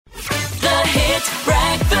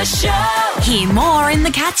Breakfast Show. Hear more in the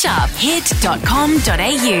catch-up. Hit.com.au.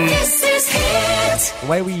 This is Hit. The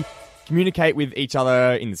way we communicate with each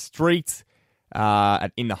other in the street,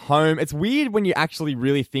 in the home. It's weird when you actually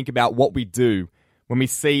really think about what we do when we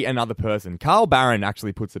see another person. Carl Barron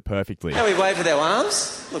actually puts it perfectly. How we wave with our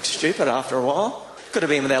arms. Looks stupid after a while. Could have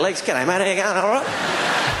been with our legs. G'day, mate. How you going? All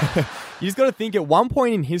right? You just got to think at one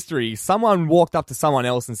point in history, someone walked up to someone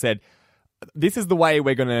else and said, this is the way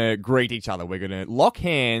we're going to greet each other. We're going to lock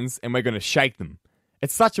hands and we're going to shake them.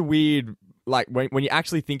 It's such a weird, like, when you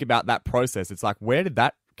actually think about that process, it's like, where did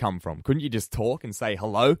that come from? Couldn't you just talk and say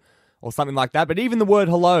hello or something like that? But even the word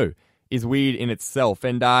hello is weird in itself.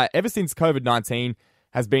 And ever since COVID-19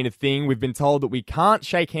 has been a thing, we've been told that we can't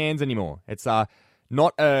shake hands anymore. It's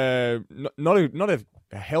not a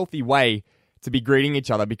healthy way to be greeting each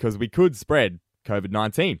other because we could spread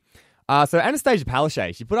COVID-19. So Anastasia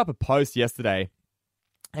Palaszczuk, she put up a post yesterday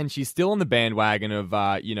and she's still on the bandwagon of,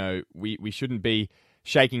 we shouldn't be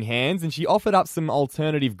shaking hands. And she offered up some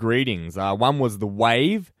alternative greetings. One was the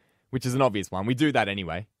wave, which is an obvious one. We do that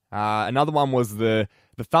anyway. Another one was the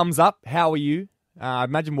thumbs up. How are you?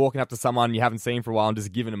 Imagine walking up to someone you haven't seen for a while and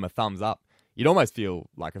just giving them a thumbs up. You'd almost feel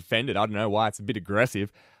like offended. I don't know why. It's a bit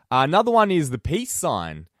aggressive. Another one is the peace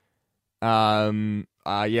sign. I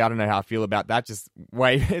don't know how I feel about that. Just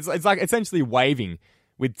wave. It's like essentially waving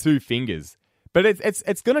with two fingers. But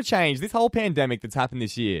it's going to change. This whole pandemic that's happened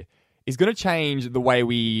this year is going to change the way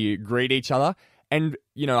we greet each other. And,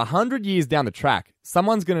 100 years down the track,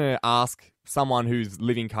 someone's going to ask someone who's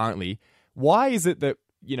living currently, why is it that,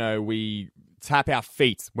 we tap our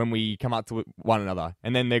feet when we come up to one another?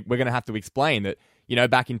 And then we're going to have to explain that,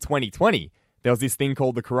 back in 2020, there was this thing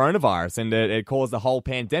called the coronavirus and it caused the whole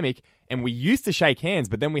pandemic. And we used to shake hands,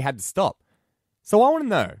 but then we had to stop. So I want to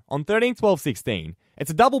know, on 13, 12, 16,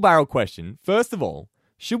 it's a double-barrel question. First of all,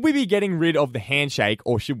 should we be getting rid of the handshake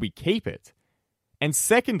or should we keep it? And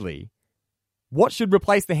secondly, what should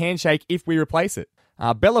replace the handshake if we replace it?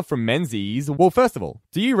 Bella from Menzies, well, first of all,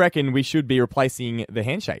 do you reckon we should be replacing the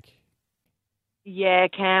handshake? Yeah,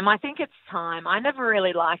 Cam, I think it's time. I never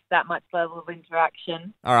really liked that much level of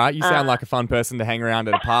interaction. All right, you sound like a fun person to hang around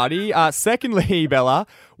at a party. Secondly, Bella,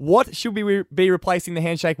 what should we be replacing the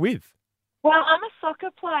handshake with? Well, I'm a soccer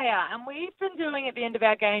player, and we've been doing at the end of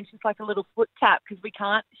our games just like a little foot tap because we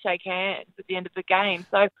can't shake hands at the end of the game.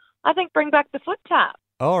 So I think bring back the foot tap.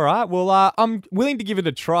 All right, well, I'm willing to give it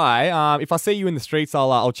a try. If I see you in the streets,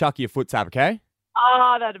 I'll chuck you a foot tap, okay?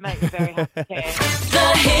 Oh, that'd make me very happy, Cam.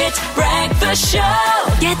 The Hit Breakfast Show.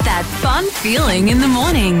 Get that fun feeling in the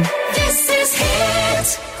morning. This is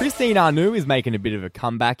Hit. Christine Anu is making a bit of a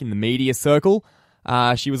comeback in the media circle.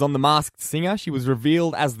 She was on The Masked Singer. She was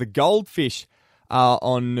revealed as the goldfish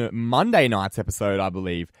on Monday night's episode, I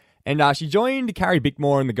believe. And she joined Carrie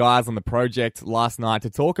Bickmore and the guys on the project last night to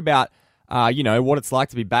talk about, what it's like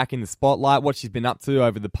to be back in the spotlight, what she's been up to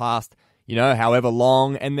over the past, however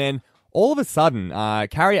long. And then all of a sudden,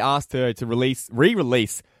 Carrie asked her to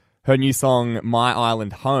re-release her new song, My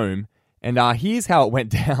Island Home. And here's how it went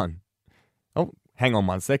down. Oh, hang on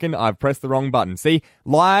 1 second. I've pressed the wrong button. See,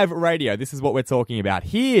 live radio. This is what we're talking about.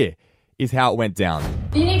 Here is how it went down.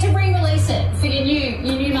 You need to re-release it for your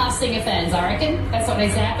new Masked Singer fans, I reckon. That's what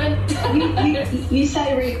needs to happen. you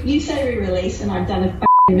say re-release, and I've done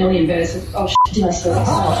a million verses. Oh, did I still?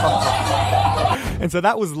 And so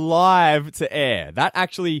that was live to air. That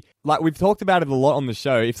actually, like we've talked about it a lot on the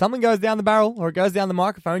show, if something goes down the barrel or it goes down the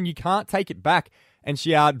microphone, you can't take it back. And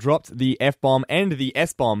she dropped the F-bomb and the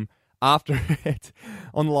S-bomb after it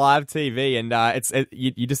on live TV. And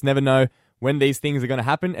you just never know when these things are going to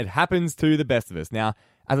happen. It happens to the best of us. Now,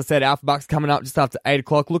 as I said, Alpha Buck's coming up just after 8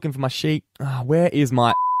 o'clock, looking for my sheet. Where is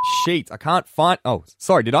my sheet? I can't find... Oh,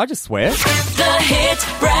 sorry, did I just swear? The Hit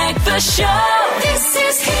Breakfast Show. This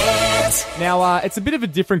is Hit. Now, it's a bit of a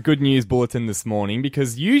different Good News Bulletin this morning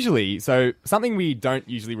because usually... So, something we don't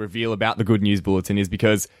usually reveal about the Good News Bulletin is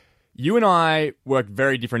because you and I work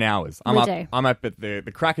very different hours. I'm up at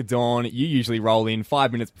the crack of dawn. You usually roll in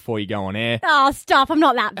 5 minutes before you go on air. Oh, stop. I'm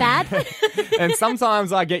not that bad. And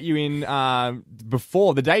sometimes I get you in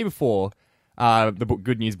the day before the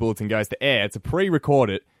Good News Bulletin goes to air to pre-record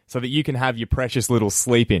it so that you can have your precious little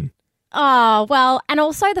sleep in. Oh, well, and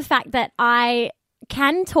also the fact that I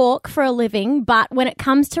can talk for a living, but when it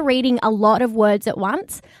comes to reading a lot of words at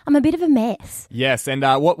once, I'm a bit of a mess. Yes, and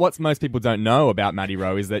what most people don't know about Maddie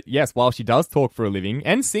Rowe is that, yes, while she does talk for a living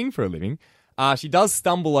and sing for a living, she does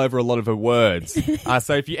stumble over a lot of her words.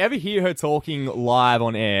 So if you ever hear her talking live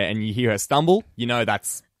on air and you hear her stumble, you know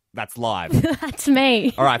that's live. That's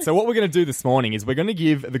me. All right, so what we're going to do this morning is we're going to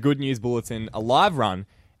give the Good News Bulletin a live run,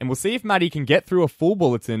 and we'll see if Maddie can get through a full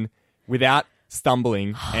bulletin without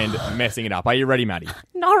stumbling and messing it up. Are you ready, Maddie?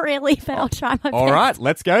 Not really, but I'll try my best. All right,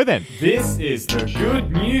 let's go then. This is the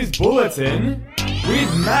Good News Bulletin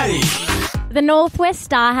with Maddie. The Northwest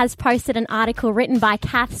Star has posted an article written by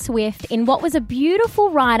Kath Swift in what was a beautiful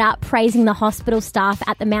write-up praising the hospital staff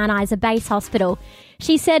at the Mount Isa Base Hospital.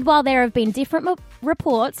 She said while there have been different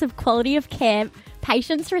reports of quality of care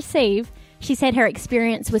patients receive, she said her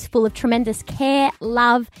experience was full of tremendous care,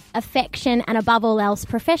 love, affection, and above all else,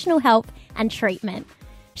 professional help and treatment.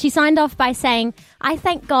 She signed off by saying, "I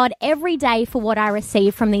thank God every day for what I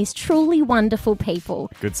receive from these truly wonderful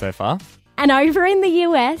people." Good so far. And over in the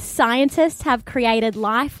US, scientists have created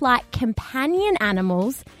lifelike companion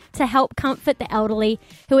animals to help comfort the elderly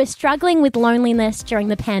who are struggling with loneliness during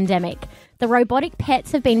the pandemic. The robotic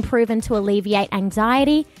pets have been proven to alleviate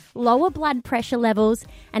anxiety, lower blood pressure levels,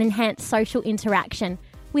 and enhance social interaction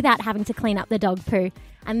without having to clean up the dog poo.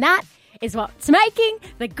 And that is what's making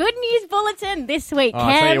the Good News Bulletin this week,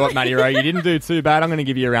 I'll tell you what, Maddie Rowe, you didn't do too bad. I'm going to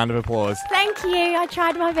give you a round of applause. Thank you. I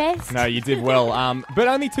tried my best. No, you did well. But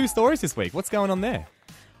only 2 stories this week. What's going on there?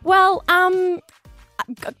 Well, I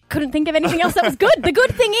couldn't think of anything else that was good. The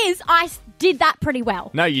good thing is I did that pretty well.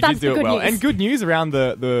 No, you That's did do the it good well. news. And good news around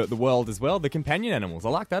the world as well, the companion animals. I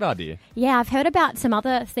like that idea. Yeah, I've heard about some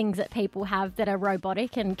other things that people have that are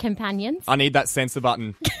robotic and companions. I need that censor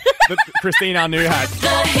button that Christine Arnoux had. The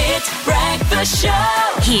Hit Breakfast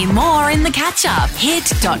Show. Hear more in the catch-up.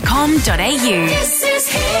 Hit.com.au. This is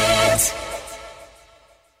Hit.